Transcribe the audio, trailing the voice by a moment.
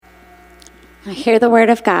Hear the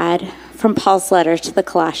word of God from Paul's letter to the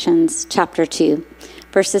Colossians, chapter 2,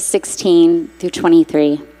 verses 16 through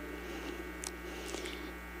 23.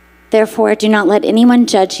 Therefore, do not let anyone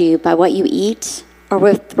judge you by what you eat or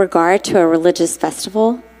with regard to a religious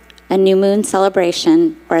festival, a new moon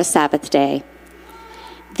celebration, or a Sabbath day.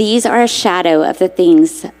 These are a shadow of the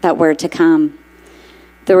things that were to come.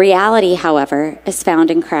 The reality, however, is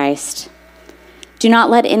found in Christ. Do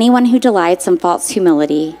not let anyone who delights in false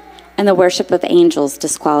humility and the worship of angels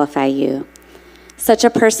disqualify you. Such a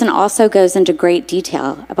person also goes into great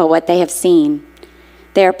detail about what they have seen.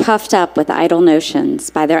 They are puffed up with idle notions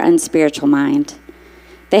by their unspiritual mind.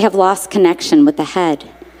 They have lost connection with the head,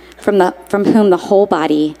 from whom the whole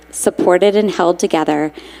body, supported and held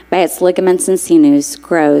together by its ligaments and sinews,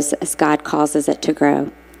 grows as God causes it to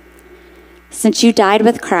grow. Since you died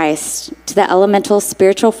with Christ to the elemental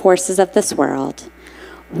spiritual forces of this world,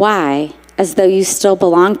 why, as though you still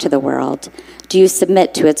belong to the world, do you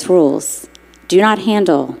submit to its rules? Do not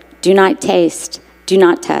handle, do not taste, do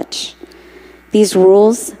not touch. These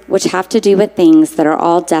rules, which have to do with things that are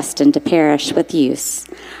all destined to perish with use,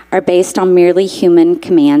 are based on merely human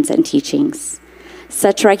commands and teachings.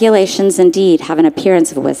 Such regulations indeed have an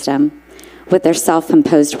appearance of wisdom, with their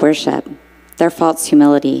self-imposed worship, their false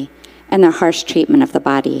humility, and their harsh treatment of the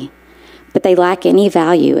body, but they lack any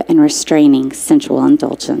value in restraining sensual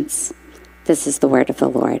indulgence. This is the word of the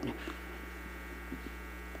Lord.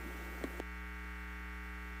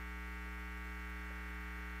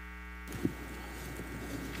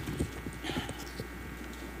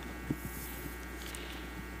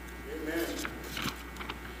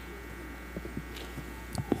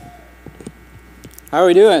 How are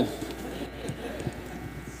we doing?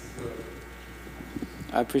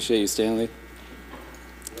 I appreciate you, Stanley.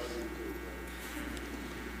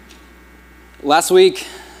 Last week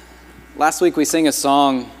we sang a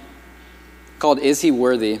song called "Is He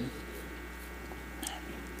Worthy?"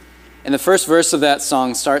 And the first verse of that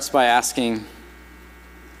song starts by asking,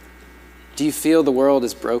 do you feel the world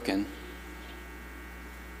is broken?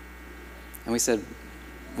 And we said,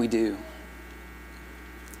 we do.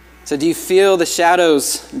 So do you feel the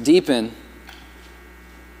shadows deepen?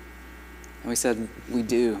 And we said, we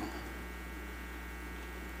do.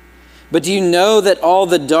 But do you know that all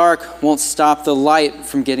the dark won't stop the light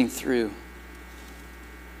from getting through?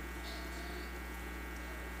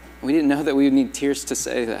 We didn't know that we would need tears to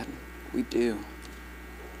say that. We do.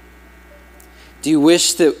 Do you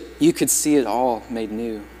wish that you could see it all made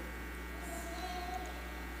new?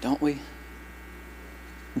 Don't we?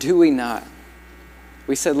 Do we not?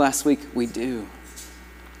 We said last week, we do.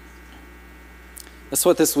 That's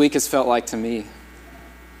what this week has felt like to me.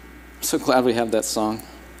 I'm so glad we have that song.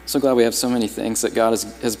 So glad we have so many things that God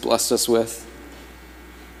has blessed us with.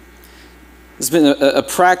 It's been a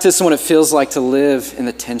practice in what it feels like to live in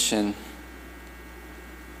the tension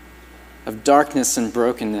of darkness and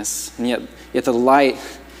brokenness, and yet the light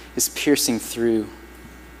is piercing through.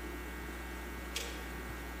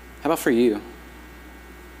 How about for you?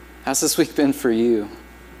 How's this week been for you?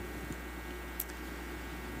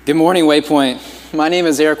 Good morning, Waypoint. My name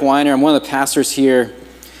is Eric Weiner. I'm one of the pastors here.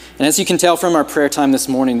 And as you can tell from our prayer time this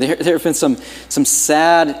morning, there have been some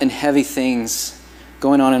sad and heavy things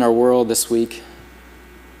going on in our world this week.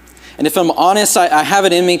 And if I'm honest, I have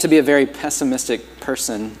it in me to be a very pessimistic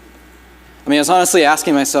person. I mean, I was honestly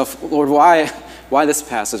asking myself, Lord, why this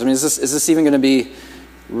passage? I mean, is this even going to be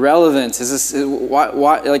relevant? Why,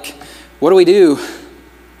 what do we do?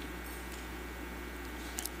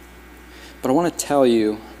 But I want to tell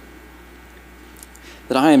you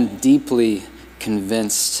that I am deeply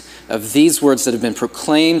convinced of these words that have been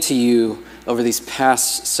proclaimed to you over these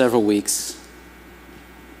past several weeks.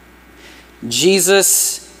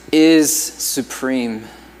 Jesus is supreme.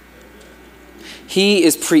 He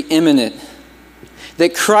is preeminent.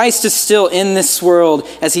 That Christ is still in this world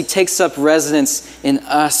as he takes up residence in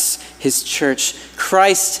us, his church.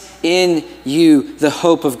 Christ in you, the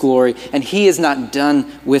hope of glory, and he is not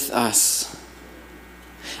done with us.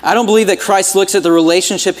 I don't believe that Christ looks at the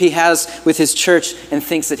relationship he has with his church and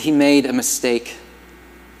thinks that he made a mistake.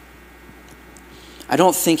 I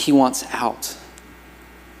don't think he wants out.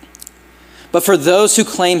 But for those who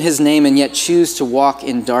claim his name and yet choose to walk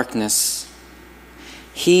in darkness,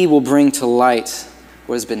 he will bring to light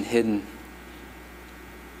what has been hidden.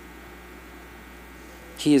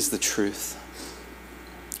 He is the truth.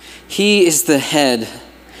 He is the head,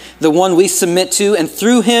 the one we submit to, and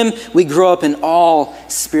through him we grow up in all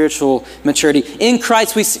spiritual maturity. In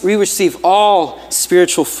Christ we receive all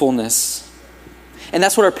spiritual fullness. And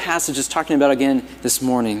that's what our passage is talking about again this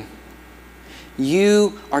morning.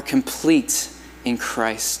 You are complete in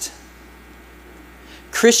Christ.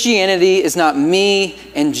 Christianity is not me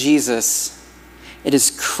and Jesus. It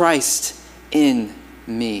is Christ in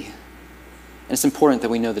me. And it's important that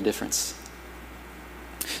we know the difference.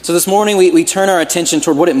 So this morning we turn our attention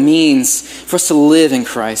toward what it means for us to live in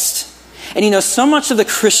Christ. And so much of the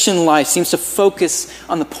Christian life seems to focus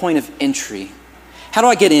on the point of entry. How do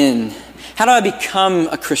I get in? How do I become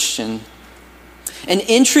a Christian? And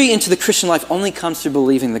entry into the Christian life only comes through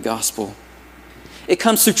believing the gospel. It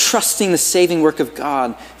comes through trusting the saving work of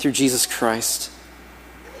God through Jesus Christ.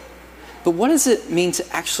 But what does it mean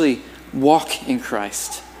to actually walk in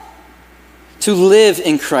Christ? To live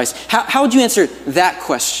in Christ? How would you answer that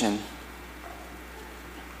question?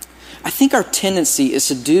 I think our tendency is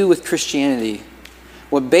to do with Christianity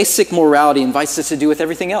what basic morality invites us to do with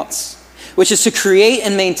everything else, which is to create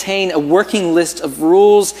and maintain a working list of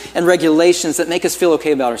rules and regulations that make us feel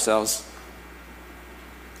okay about ourselves.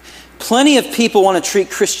 Plenty of people want to treat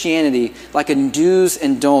Christianity like a do's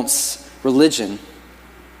and don'ts religion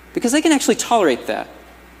because they can actually tolerate that.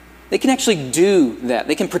 They can actually do that.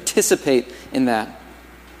 They can participate in that.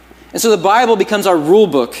 And so the Bible becomes our rule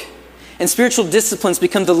book, and spiritual disciplines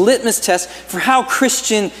become the litmus test for how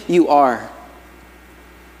Christian you are.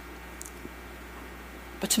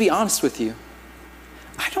 But to be honest with you,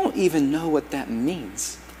 I don't even know what that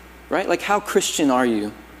means, right? Like, how Christian are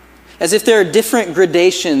you? As if there are different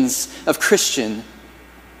gradations of Christian.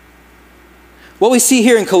 What we see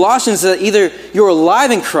here in Colossians is that either you're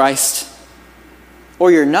alive in Christ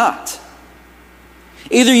or you're not.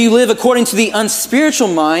 Either you live according to the unspiritual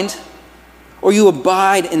mind or you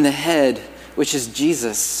abide in the head, which is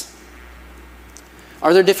Jesus.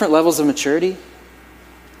 Are there different levels of maturity?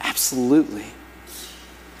 Absolutely.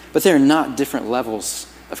 But there are not different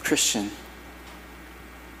levels of Christian.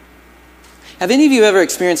 Have any of you ever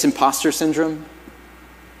experienced imposter syndrome?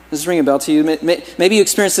 Does this ring a bell to you? Maybe you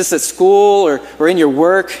experienced this at school or in your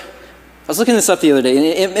work. I was looking this up the other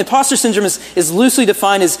day. And imposter syndrome is loosely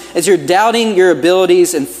defined as you're doubting your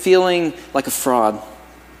abilities and feeling like a fraud.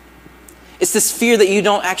 It's this fear that you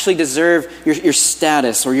don't actually deserve your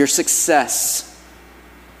status or your success,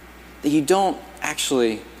 that you don't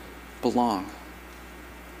actually belong.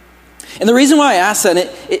 And the reason why I ask that,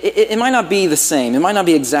 it might not be the same. It might not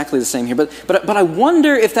be exactly the same here, but I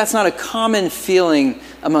wonder if that's not a common feeling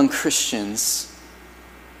among Christians.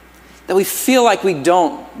 That we feel like we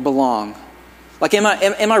don't belong. Like, am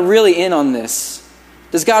I really in on this?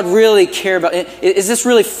 Does God really care about it? Is this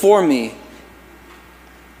really for me?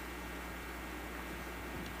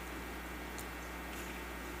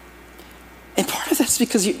 And part of that's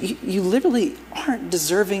because you literally aren't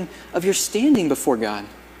deserving of your standing before God.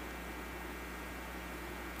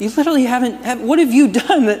 You literally haven't. What have you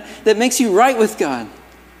done that makes you right with God?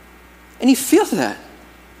 And you feel that.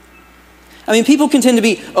 I mean, people can tend to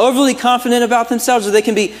be overly confident about themselves, or they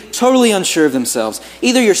can be totally unsure of themselves.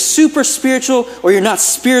 Either you're super spiritual or you're not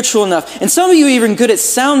spiritual enough. And some of you are even good at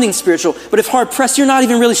sounding spiritual, but if hard pressed, you're not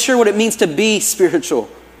even really sure what it means to be spiritual.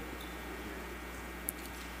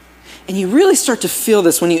 And you really start to feel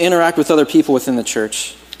this when you interact with other people within the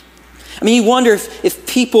church. I mean, you wonder if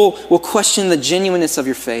people will question the genuineness of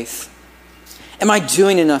your faith. Am I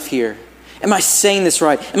doing enough here? Am I saying this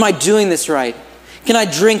right? Am I doing this right? Can I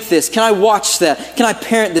drink this? Can I watch that? Can I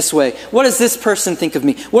parent this way? What does this person think of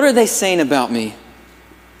me? What are they saying about me?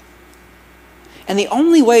 And the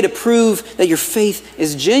only way to prove that your faith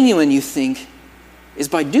is genuine, you think, is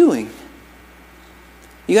by doing.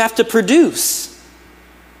 You have to produce.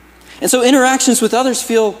 And so interactions with others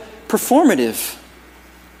feel performative.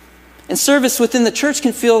 And service within the church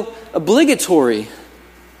can feel obligatory.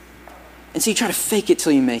 And so you try to fake it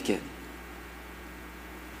till you make it.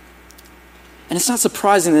 And it's not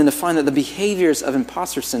surprising then to find that the behaviors of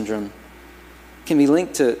imposter syndrome can be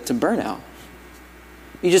linked to burnout.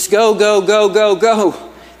 You just go,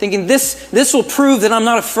 thinking this will prove that I'm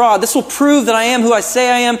not a fraud. This will prove that I am who I say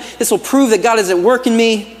I am. This will prove that God is at work in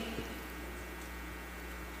me.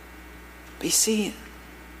 But you see,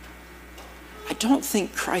 I don't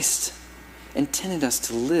think Christ intended us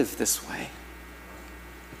to live this way.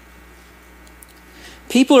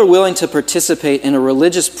 People are willing to participate in a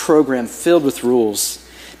religious program filled with rules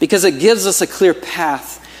because it gives us a clear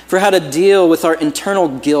path for how to deal with our internal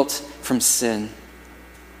guilt from sin.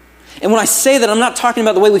 And when I say that, I'm not talking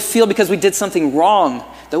about the way we feel because we did something wrong,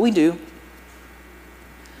 though we do.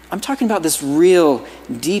 I'm talking about this real,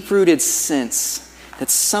 deep-rooted sense that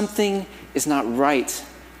something is not right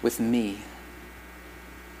with me.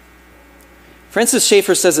 Francis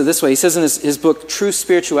Schaeffer says it this way. He says in his book, True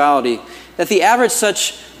Spirituality, that the average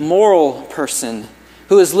such moral person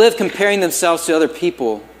who has lived comparing themselves to other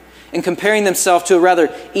people and comparing themselves to a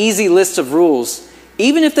rather easy list of rules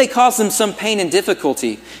even if they cause them some pain and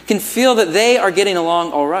difficulty, can feel that they are getting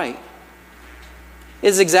along all right. It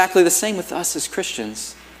is exactly the same with us as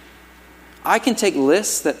Christians. I can take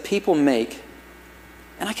lists that people make,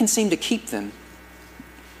 and I can seem to keep them.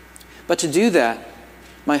 But to do that,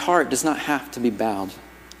 my heart does not have to be bowed.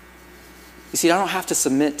 You see, I don't have to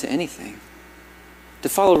submit to anything. To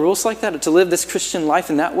follow rules like that, or to live this Christian life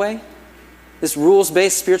in that way, this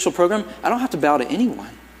rules-based spiritual program, I don't have to bow to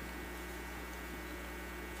anyone.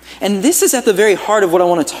 And this is at the very heart of what I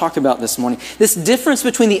want to talk about this morning. This difference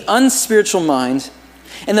between the unspiritual mind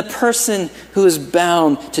and the person who is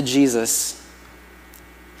bound to Jesus.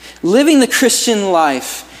 Living the Christian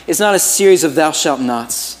life is not a series of thou shalt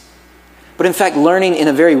nots, but in fact learning in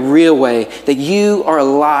a very real way that you are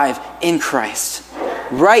alive in Christ,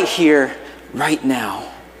 right here, right now.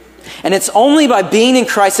 And it's only by being in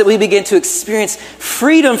Christ that we begin to experience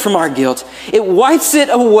freedom from our guilt. It wipes it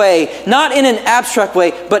away, not in an abstract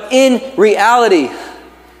way, but in reality.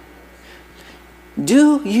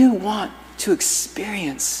 Do you want to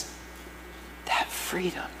experience that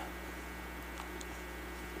freedom?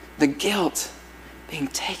 The guilt being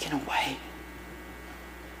taken away.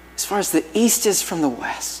 As far as the east is from the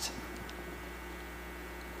west.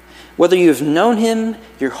 Whether you have known him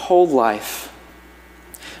your whole life,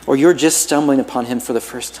 or you're just stumbling upon him for the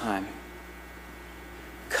first time,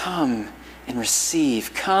 come and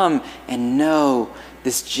receive. Come and know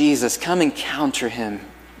this Jesus. Come encounter him.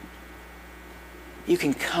 You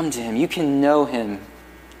can come to him. You can know him.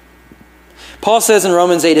 Paul says in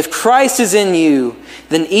Romans 8, if Christ is in you,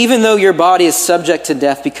 then even though your body is subject to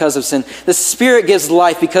death because of sin, the Spirit gives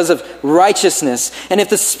life because of righteousness. And if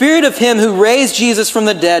the Spirit of him who raised Jesus from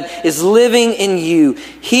the dead is living in you,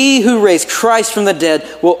 he who raised Christ from the dead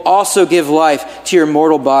will also give life to your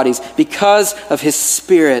mortal bodies because of his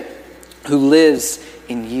Spirit who lives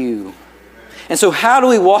in you. And so how do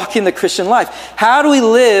we walk in the Christian life? How do we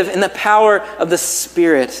live in the power of the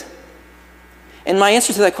Spirit? And my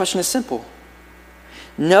answer to that question is simple.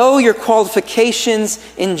 Know your qualifications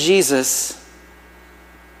in Jesus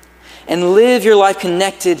and live your life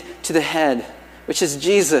connected to the head, which is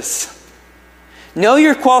Jesus. Know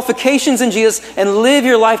your qualifications in Jesus and live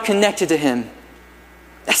your life connected to him.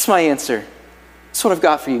 That's my answer. That's what I've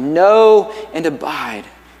got for you. Know and abide.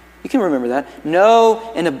 You can remember that.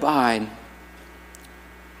 Know and abide.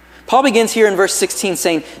 Paul begins here in verse 16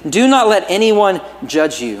 saying, do not let anyone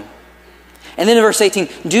judge you. And then in verse 18,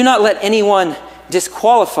 do not let anyone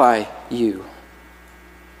disqualify you.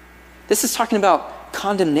 This is talking about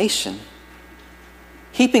condemnation,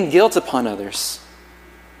 heaping guilt upon others.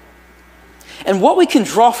 And what we can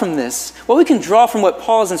draw from this, what we can draw from what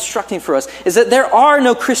Paul is instructing for us, is that there are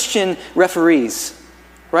no Christian referees,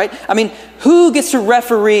 right? I mean, who gets to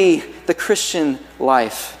referee the Christian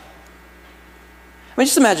life? I mean,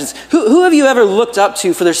 just imagine this. Who have you ever looked up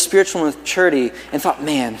to for their spiritual maturity and thought,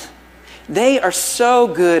 man, they are so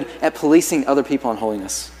good at policing other people on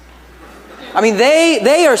holiness. I mean,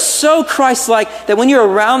 they are so Christ-like that when you're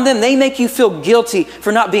around them, they make you feel guilty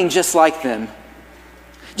for not being just like them.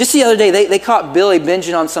 Just the other day, they caught Billy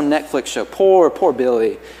binging on some Netflix show. Poor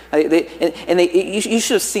Billy. You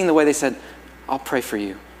should have seen the way they said, I'll pray for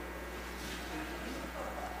you.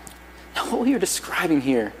 Now, what we are describing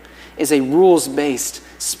here is a rules-based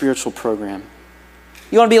spiritual program.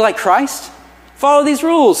 You want to be like Christ? Follow these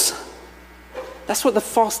rules. That's what the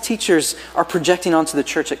false teachers are projecting onto the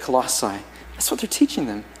church at Colossae. That's what they're teaching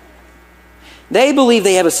them. They believe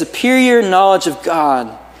they have a superior knowledge of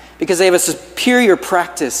God because they have a superior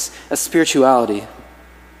practice of spirituality.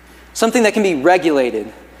 Something that can be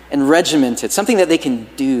regulated and regimented. Something that they can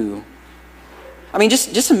do. I mean,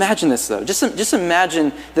 just imagine this, though. Just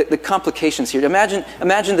imagine the complications here. Imagine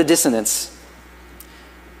the dissonance.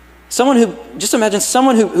 Imagine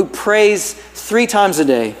someone who prays 3 times a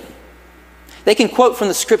day. They can quote from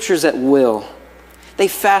the scriptures at will. They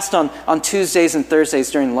fast on Tuesdays and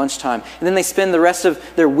Thursdays during lunchtime. And then they spend the rest of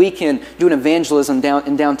their weekend doing evangelism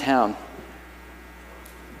in downtown.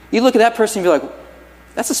 You look at that person and be like,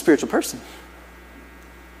 that's a spiritual person.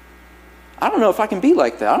 I don't know if I can be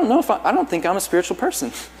like that. I don't think I'm a spiritual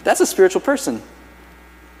person. That's a spiritual person.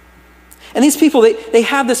 And these people, they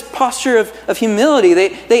have this posture of humility.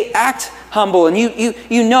 They act humble. And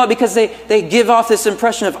you know it because they give off this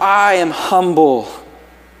impression of, I am humble.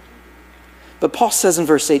 But Paul says in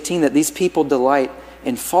verse 18 that these people delight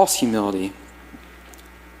in false humility.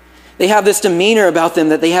 They have this demeanor about them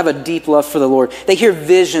that they have a deep love for the Lord. They hear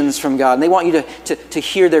visions from God. And they want you to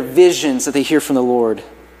hear their visions that they hear from the Lord.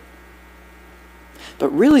 But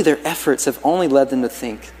really their efforts have only led them to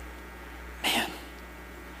think, man,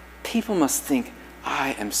 people must think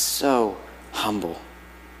I am so humble.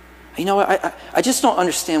 You know what? I just don't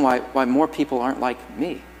understand why more people aren't like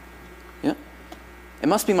me. Yeah? It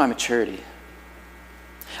must be my maturity.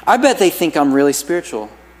 I bet they think I'm really spiritual.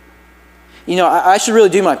 You know, I should really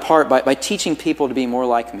do my part by teaching people to be more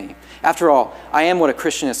like me. After all, I am what a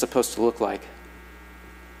Christian is supposed to look like.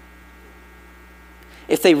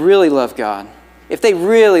 If they really love God,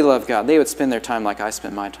 they would spend their time like I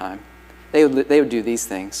spend my time. They would do these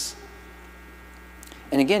things.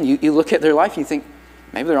 And again, you look at their life and you think,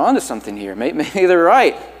 maybe they're onto something here. Maybe they're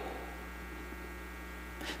right.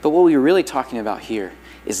 But what we're really talking about here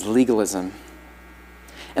is legalism.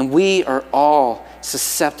 And we are all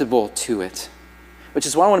susceptible to it, which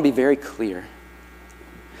is why I want to be very clear.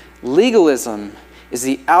 Legalism is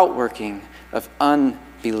the outworking of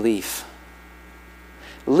unbelief.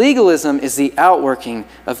 Legalism is the outworking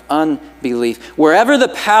of unbelief. Wherever the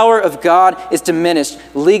power of God is diminished,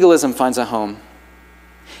 legalism finds a home.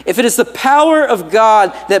 If it is the power of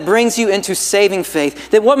God that brings you into saving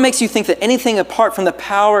faith, then what makes you think that anything apart from the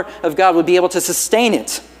power of God would be able to sustain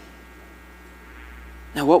it?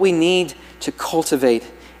 Now, what we need to cultivate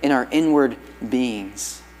in our inward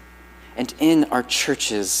beings and in our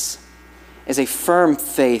churches is a firm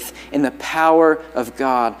faith in the power of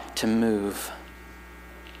God to move.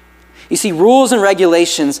 You see, rules and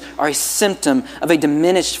regulations are a symptom of a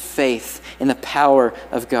diminished faith in the power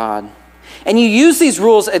of God. And you use these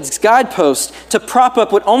rules as guideposts to prop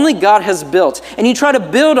up what only God has built. And you try to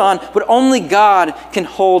build on what only God can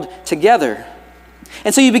hold together.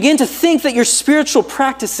 And so you begin to think that your spiritual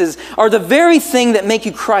practices are the very thing that make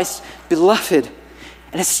you Christ's beloved.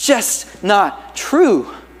 And it's just not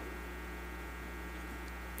true.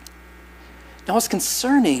 Now, what's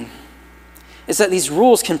concerning is that these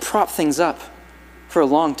rules can prop things up for a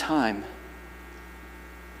long time.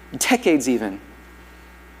 Decades even.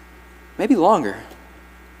 Maybe longer.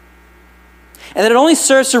 And that it only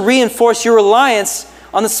serves to reinforce your reliance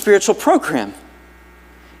on the spiritual program.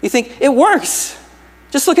 You think, it works.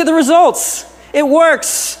 Just look at the results. It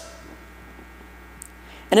works.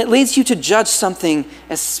 And it leads you to judge something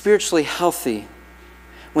as spiritually healthy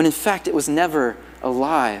when in fact it was never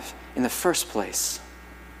alive in the first place.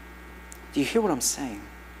 Do you hear what I'm saying?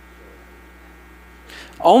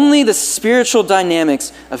 Only the spiritual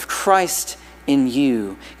dynamics of Christ in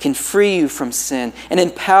you can free you from sin and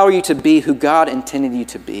empower you to be who God intended you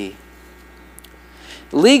to be.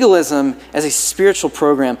 Legalism as a spiritual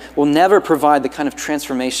program will never provide the kind of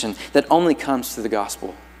transformation that only comes through the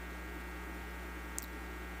gospel.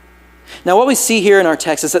 Now, what we see here in our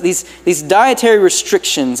text is that these dietary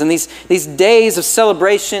restrictions and these days of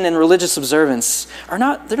celebration and religious observance they're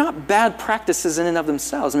not bad practices in and of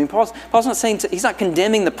themselves. I mean, Paul's not saying, he's not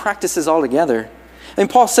condemning the practices altogether. I mean,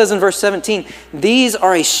 Paul says in verse 17, these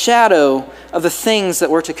are a shadow of the things that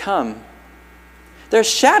were to come. They're a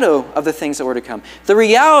shadow of the things that were to come. The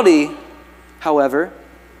reality, however,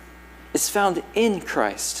 is found in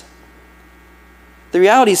Christ. The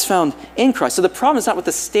reality is found in Christ. So the problem is not with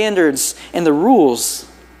the standards and the rules.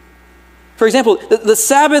 For example, the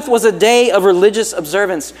Sabbath was a day of religious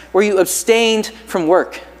observance where you abstained from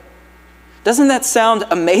work. Doesn't that sound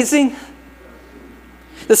amazing?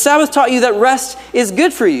 The Sabbath taught you that rest is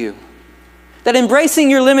good for you, that embracing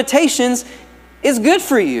your limitations is good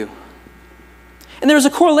for you. And there's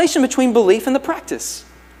a correlation between belief and the practice.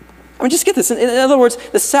 I mean, just get this. In other words,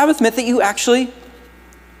 the Sabbath meant that you actually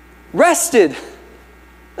rested.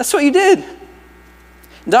 That's what you did.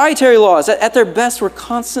 Dietary laws, at their best, were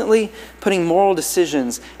constantly putting moral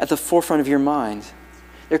decisions at the forefront of your mind.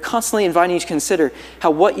 They're constantly inviting you to consider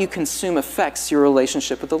how what you consume affects your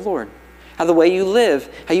relationship with the Lord. How the way you live,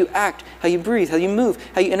 how you act, how you breathe, how you move,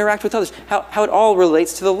 how you interact with others, how it all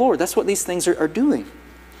relates to the Lord. That's what these things are doing.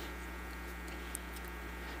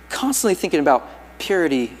 Constantly thinking about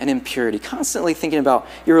purity and impurity. Constantly thinking about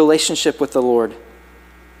your relationship with the Lord.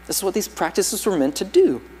 This is what these practices were meant to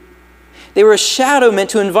do. They were a shadow meant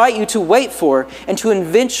to invite you to wait for and to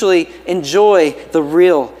eventually enjoy the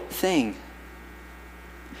real thing.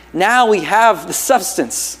 Now we have the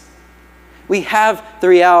substance. We have the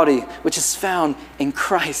reality, which is found in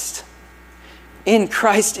Christ. In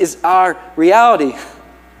Christ is our reality.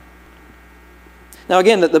 Now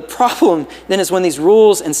again, the problem then is when these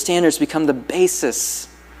rules and standards become the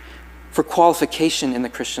basis for qualification in the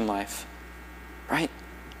Christian life. Right?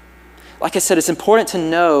 Like I said, it's important to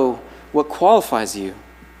know what qualifies you.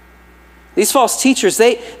 These false teachers,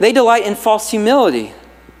 they delight in false humility.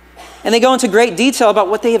 And they go into great detail about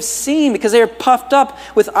what they have seen because they are puffed up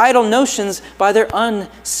with idle notions by their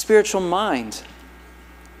unspiritual mind.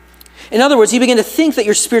 In other words, you begin to think that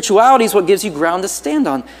your spirituality is what gives you ground to stand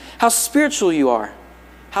on. How spiritual you are,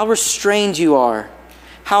 how restrained you are,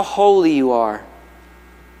 how holy you are.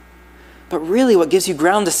 But really what gives you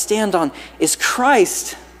ground to stand on is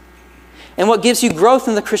Christ. And what gives you growth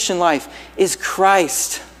in the Christian life is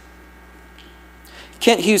Christ.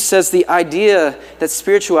 Kent Hughes says the idea that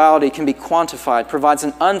spirituality can be quantified provides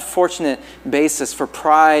an unfortunate basis for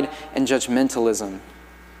pride and judgmentalism.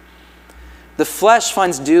 The flesh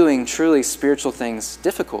finds doing truly spiritual things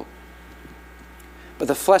difficult. But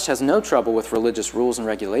the flesh has no trouble with religious rules and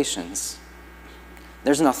regulations.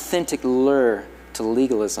 There's an authentic lure to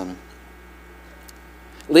legalism.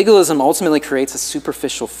 Legalism ultimately creates a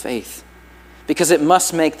superficial faith because it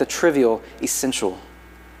must make the trivial essential.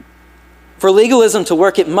 For legalism to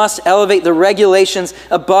work, it must elevate the regulations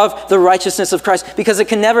above the righteousness of Christ because it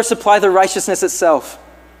can never supply the righteousness itself.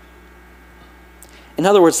 In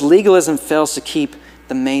other words, legalism fails to keep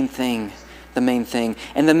the main thing.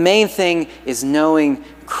 And the main thing is knowing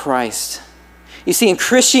Christ. You see, in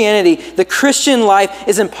Christianity, the Christian life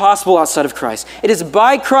is impossible outside of Christ. It is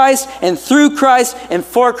by Christ and through Christ and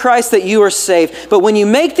for Christ that you are saved. But when you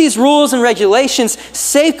make these rules and regulations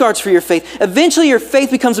safeguards for your faith, eventually your faith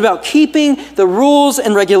becomes about keeping the rules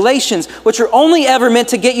and regulations, which are only ever meant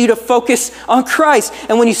to get you to focus on Christ.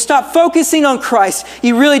 And when you stop focusing on Christ,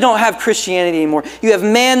 you really don't have Christianity anymore. You have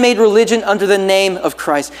man-made religion under the name of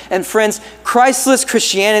Christ. And friends, Christless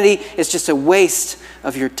Christianity is just a waste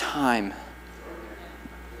of your time.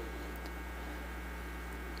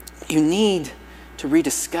 You need to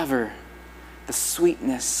rediscover the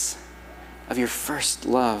sweetness of your first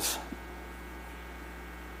love,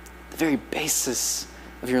 the very basis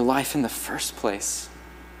of your life in the first place.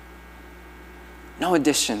 No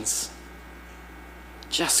additions,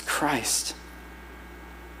 just Christ.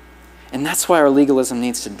 And that's why our legalism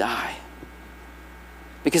needs to die,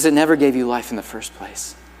 because it never gave you life in the first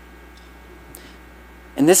place.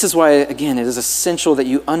 And this is why, again, it is essential that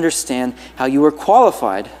you understand how you are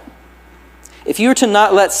qualified. If you were to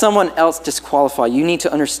not let someone else disqualify, you need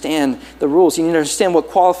to understand the rules. You need to understand what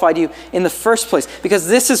qualified you in the first place, because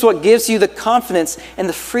this is what gives you the confidence and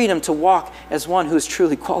the freedom to walk as one who is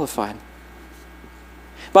truly qualified.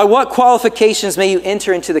 By what qualifications may you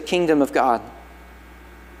enter into the kingdom of God?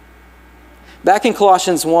 Back in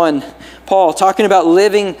Colossians 1, Paul, talking about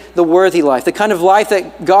living the worthy life, the kind of life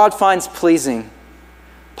that God finds pleasing.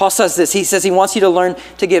 Paul says this. He says he wants you to learn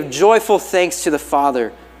to give joyful thanks to the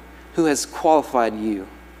Father who has qualified you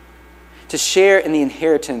to share in the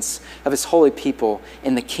inheritance of his holy people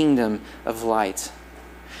in the kingdom of light.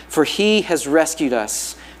 For he has rescued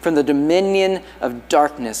us from the dominion of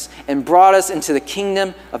darkness and brought us into the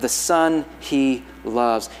kingdom of the Son he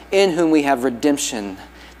loves, in whom we have redemption,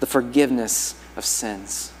 the forgiveness of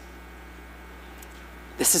sins.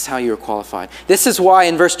 This is how you are qualified. This is why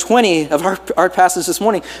in verse 20 of our passage this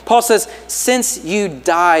morning, Paul says, since you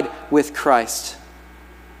died with Christ.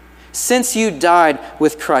 Since you died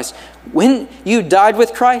with Christ. When you died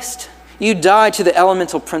with Christ, you died to the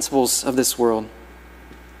elemental principles of this world.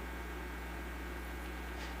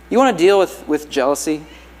 You want to deal with jealousy?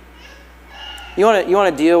 You want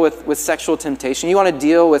to deal with sexual temptation? You want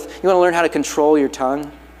to learn how to control your tongue?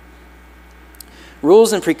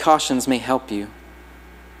 Rules and precautions may help you.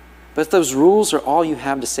 But if those rules are all you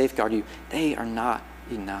have to safeguard you, they are not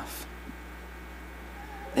enough.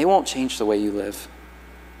 They won't change the way you live.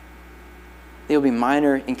 They will be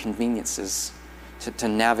minor inconveniences to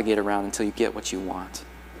navigate around until you get what you want.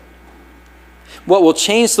 What will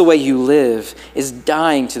change the way you live is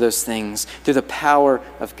dying to those things through the power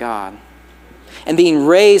of God and being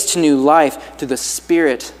raised to new life through the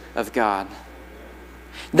Spirit of God.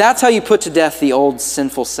 That's how you put to death the old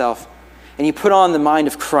sinful self, and you put on the mind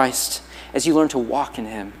of Christ as you learn to walk in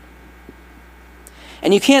him.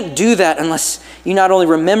 And you can't do that unless you not only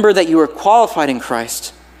remember that you are qualified in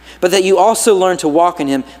Christ, but that you also learn to walk in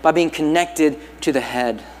him by being connected to the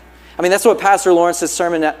head. I mean, that's what Pastor Lawrence's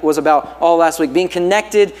sermon was about all last week, being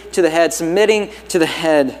connected to the head, submitting to the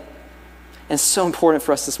head. And it's so important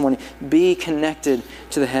for us this morning. Be connected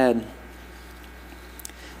to the head.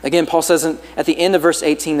 Again, Paul says at the end of verse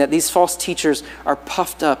 18 that these false teachers are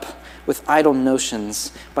puffed up with idle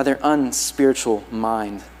notions by their unspiritual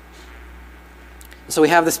mind. So we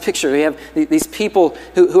have this picture. We have these people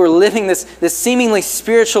who are living this seemingly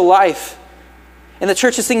spiritual life. And the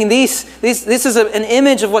church is thinking this is an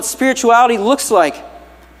image of what spirituality looks like.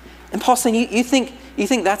 And Paul's saying, you think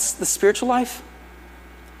that's the spiritual life?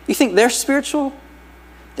 You think they're spiritual?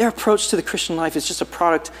 Their approach to the Christian life is just a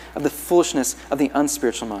product of the foolishness of the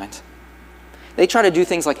unspiritual mind. They try to do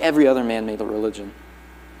things like every other man-made religion,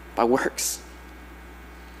 by works.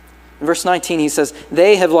 In verse 19, he says,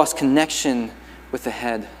 they have lost connection with the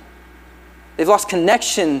head. They've lost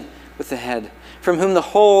connection with the head. from whom the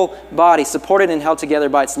whole body, supported and held together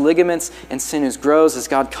by its ligaments and sinews, grows as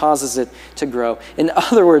God causes it to grow. In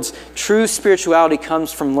other words, true spirituality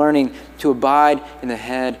comes from learning to abide in the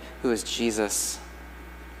head, who is Jesus.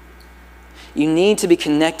 You need to be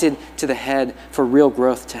connected to the head for real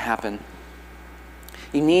growth to happen.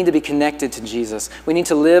 You need to be connected to Jesus. We need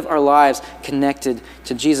to live our lives connected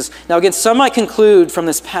to Jesus. Now again, some might conclude from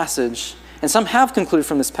this passage, and some have concluded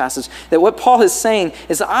from this passage, that what Paul is saying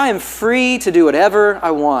is that I am free to do whatever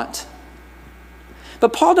I want.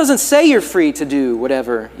 But Paul doesn't say you're free to do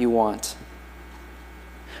whatever you want.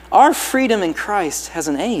 Our freedom in Christ has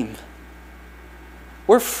an aim.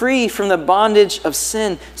 We're free from the bondage of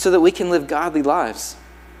sin so that we can live godly lives.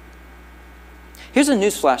 Here's a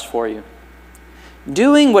newsflash for you.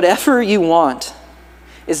 Doing whatever you want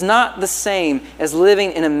is not the same as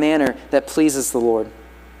living in a manner that pleases the Lord.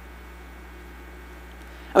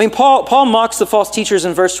 I mean, Paul mocks the false teachers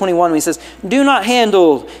in verse 21 when he says, do not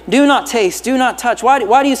handle, do not taste, do not touch.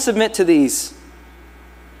 Why do you submit to these?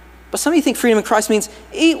 But some of you think freedom in Christ means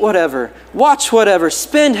eat whatever, watch whatever,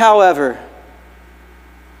 spend however.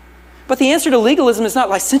 But the answer to legalism is not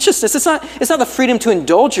licentiousness. It's not the freedom to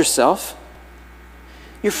indulge yourself.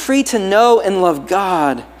 You're free to know and love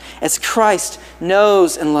God as Christ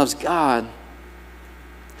knows and loves God.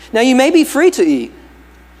 Now, you may be free to eat.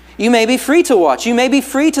 You may be free to watch. You may be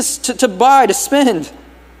free to buy, to spend.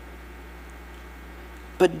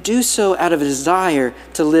 But do so out of a desire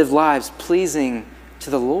to live lives pleasing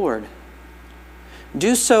to the Lord.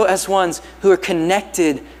 Do so as ones who are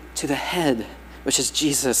connected to the head, which is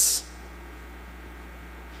Jesus.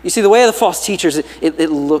 You see, the way of the false teachers,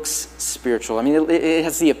 it looks spiritual. I mean, it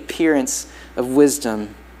has the appearance of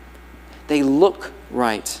wisdom. They look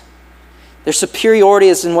right. Their superiority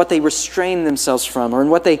is in what they restrain themselves from or in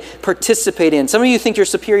what they participate in. Some of you think your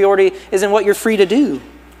superiority is in what you're free to do.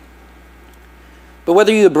 But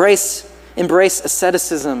whether you embrace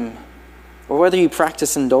asceticism or whether you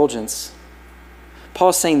practice indulgence,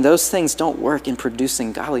 Paul's saying those things don't work in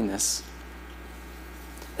producing godliness.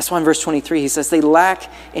 That's why in verse 23 he says they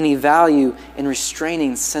lack any value in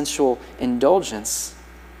restraining sensual indulgence.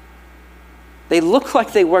 They look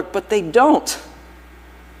like they work, but they don't.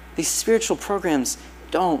 These spiritual programs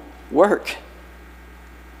don't work.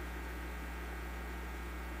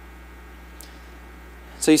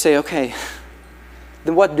 So you say, okay,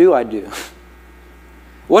 then what do I do?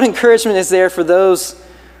 What encouragement is there for those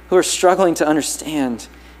who are struggling to understand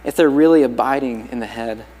if they're really abiding in the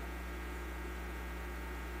head?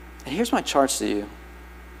 And here's my charge to you.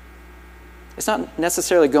 It's not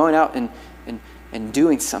necessarily going out and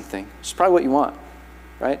doing something, which is probably what you want,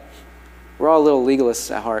 right? We're all a little legalists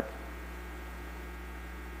at heart.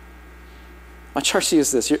 My charge to you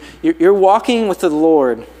is this. Your walking with the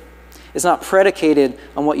Lord is not predicated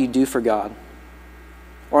on what you do for God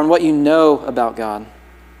or on what you know about God,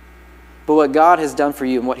 but what God has done for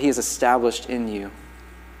you and what He has established in you,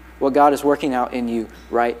 what God is working out in you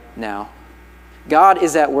right now. God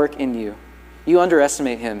is at work in you. You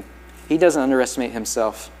underestimate Him. He doesn't underestimate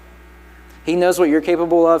Himself. He knows what you're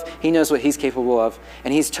capable of. He knows what He's capable of.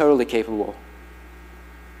 And He's totally capable.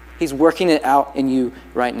 He's working it out in you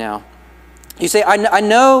right now. You say, I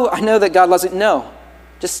know that God loves you. No.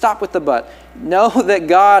 Just stop with the but. Know that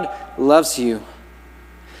God loves you.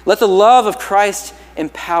 Let the love of Christ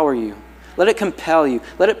empower you. Let it compel you.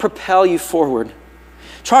 Let it propel you forward.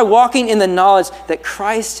 Try walking in the knowledge that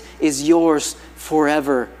Christ is yours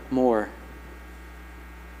forevermore.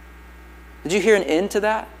 Did you hear an end to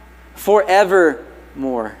that?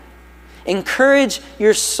 Forevermore. Encourage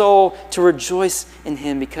your soul to rejoice in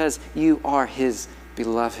Him because you are His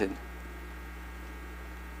beloved.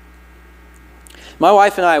 My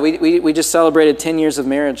wife and I, we just celebrated 10 years of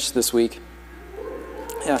marriage this week.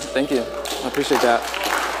 Yeah, thank you. I appreciate that.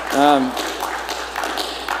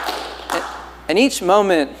 And each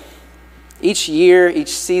moment, each year, each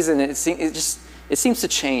season, it seems to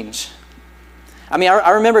change. I mean,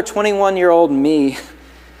 I remember 21-year-old me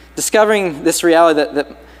discovering this reality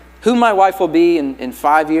that who my wife will be in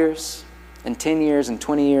 5 years, in 10 years, in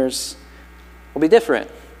 20 years will be different.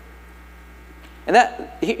 And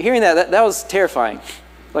hearing that was terrifying.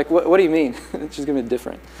 Like, what do you mean? She's going to be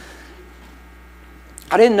different.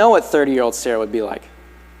 I didn't know what 30-year-old Sarah would be like.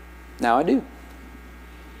 Now I do.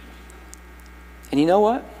 And you know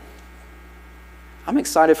what? I'm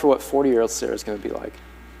excited for what 40-year-old Sarah is going to be like.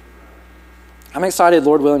 I'm excited,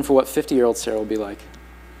 Lord willing, for what 50-year-old Sarah will be like.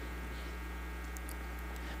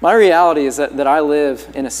 My reality is that I live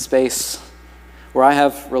in a space where I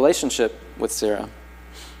have relationship with Sarah.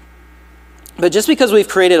 But just because we've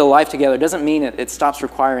created a life together doesn't mean it stops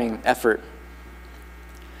requiring effort.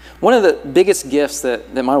 One of the biggest gifts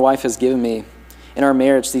that my wife has given me in our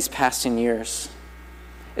marriage these past 10 years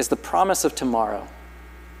is the promise of tomorrow.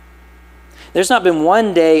 There's not been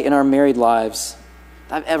one day in our married lives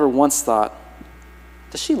that I've ever once thought,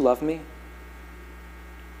 does she love me?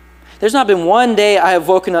 There's not been one day I have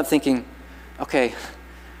woken up thinking, okay,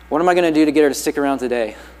 what am I going to do to get her to stick around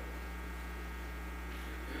today?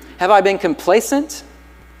 Have I been complacent?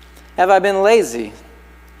 Have I been lazy?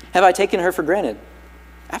 Have I taken her for granted?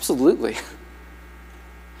 Absolutely.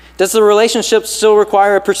 Does the relationship still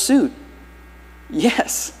require a pursuit?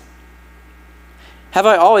 Yes. Have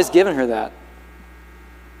I always given her that?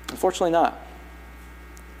 Unfortunately not.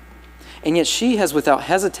 And yet she has, without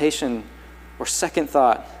hesitation or second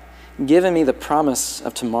thought, given me the promise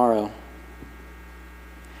of tomorrow.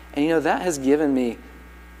 And that has given me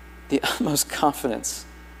the utmost confidence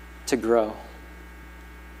to grow.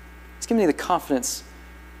 It's given me the confidence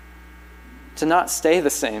to not stay the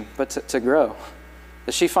same, but to grow.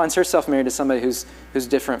 That she finds herself married to somebody who's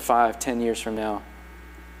different 5, 10 years from now.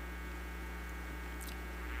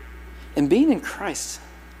 And being in Christ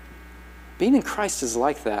is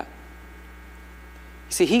like that.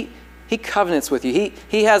 You see, He covenants with you.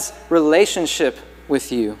 He has relationship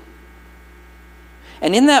with you.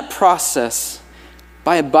 And in that process,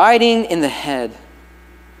 by abiding in the head,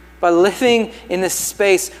 by living in this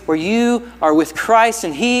space where you are with Christ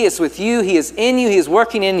and He is with you, He is in you, He is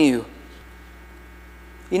working in you,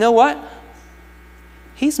 you know what?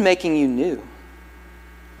 He's making you new.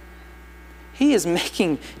 He is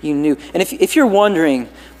making you new. And if you're wondering,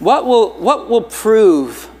 what will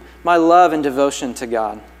prove my love and devotion to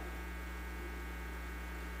God?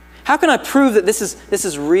 How can I prove that this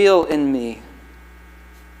is real in me?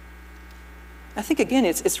 I think, again,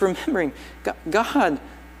 it's remembering God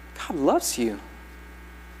loves you.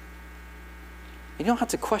 You don't have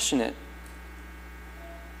to question it.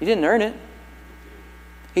 You didn't earn it.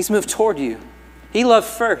 He's moved toward you. He loved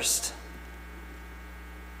first.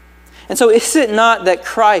 And so is it not that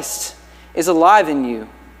Christ is alive in you?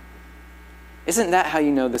 Isn't that how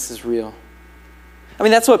you know this is real? I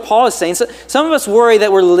mean, that's what Paul is saying. So some of us worry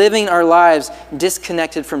that we're living our lives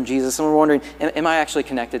disconnected from Jesus, and we're wondering, am I actually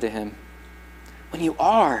connected to Him? When you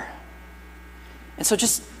are. And so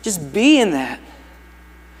just be in that.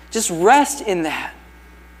 Just rest in that.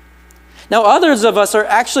 Now, others of us are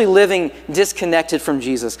actually living disconnected from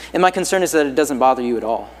Jesus, and my concern is that it doesn't bother you at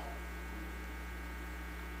all.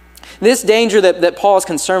 This danger that Paul is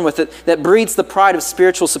concerned with, that breeds the pride of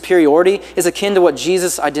spiritual superiority, is akin to what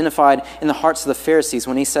Jesus identified in the hearts of the Pharisees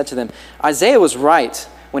when He said to them, Isaiah was right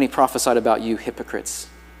when he prophesied about you hypocrites.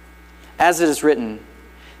 As it is written,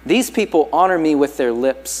 these people honor me with their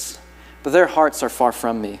lips, but their hearts are far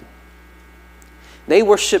from me. They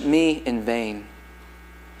worship me in vain.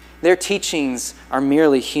 Their teachings are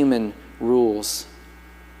merely human rules.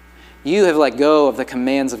 You have let go of the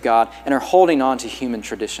commands of God and are holding on to human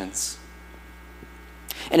traditions.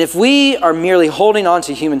 And if we are merely holding on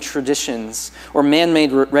to human traditions or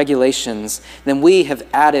man-made regulations, then we have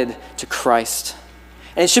added to Christ.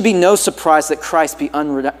 And it should be no surprise that Christ be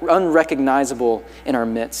unrecognizable in our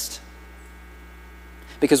midst,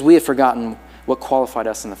 because we have forgotten what qualified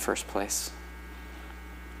us in the first place.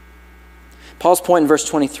 Paul's point in verse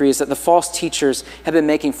 23 is that the false teachers have been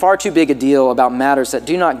making far too big a deal about matters that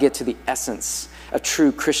do not get to the essence of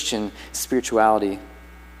true Christian spirituality,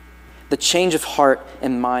 the change of heart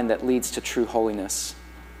and mind that leads to true holiness.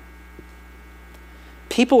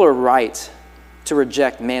 People are right to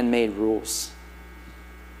reject man-made rules,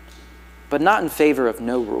 but not in favor of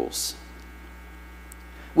no rules.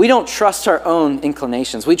 We don't trust our own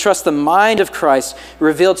inclinations. We trust the mind of Christ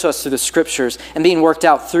revealed to us through the Scriptures and being worked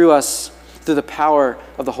out through us through the power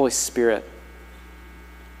of the Holy Spirit.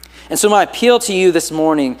 And so my appeal to you this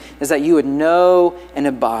morning is that you would know and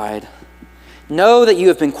abide. Know that you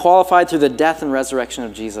have been qualified through the death and resurrection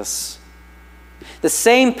of Jesus. The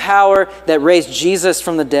same power that raised Jesus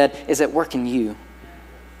from the dead is at work in you.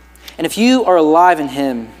 And if you are alive in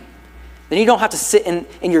Him, then you don't have to sit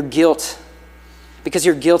in your guilt, because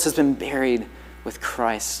your guilt has been buried with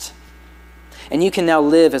Christ. And you can now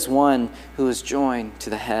live as one who is joined to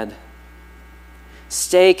the head.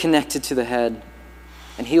 Stay connected to the head,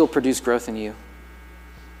 and He will produce growth in you.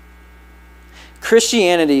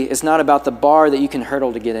 Christianity is not about the bar that you can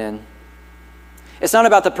hurdle to get in. It's not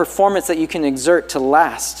about the performance that you can exert to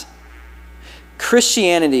last.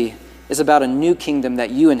 Christianity is about a new kingdom that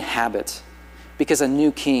you inhabit, because a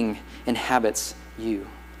new king inhabits you.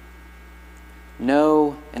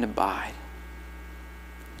 Know and abide.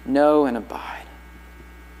 Know and abide.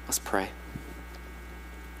 Let's pray.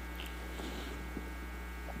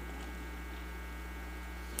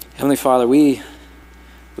 Heavenly Father, we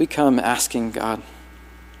come asking, God,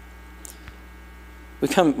 we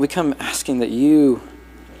come asking that you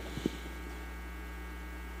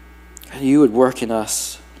would work in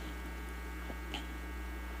us.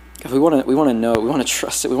 God, we want to know, we want to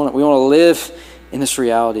trust it, we want to live in this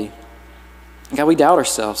reality. And God, we doubt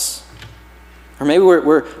ourselves. Or maybe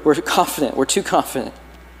we're confident, we're too confident.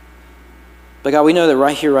 But God, we know that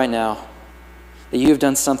right here, right now, that you have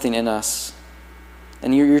done something in us.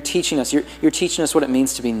 And you're teaching us, you're teaching us what it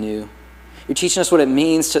means to be new. You're teaching us what it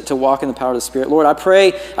means to walk in the power of the Spirit. Lord, I pray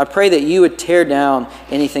that you would tear down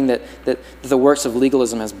anything that the works of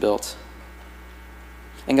legalism has built.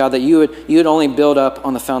 And God, that you would only build up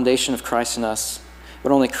on the foundation of Christ in us,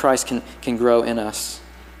 but only Christ can grow in us.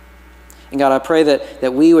 And God, I pray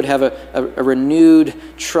that we would have a renewed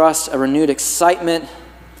trust, a renewed excitement,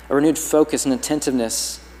 a renewed focus and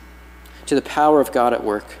attentiveness to the power of God at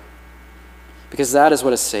work. Because that is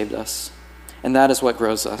what has saved us, and that is what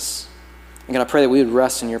grows us. And God, I pray that we would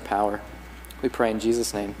rest in your power. We pray in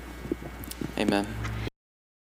Jesus' name. Amen.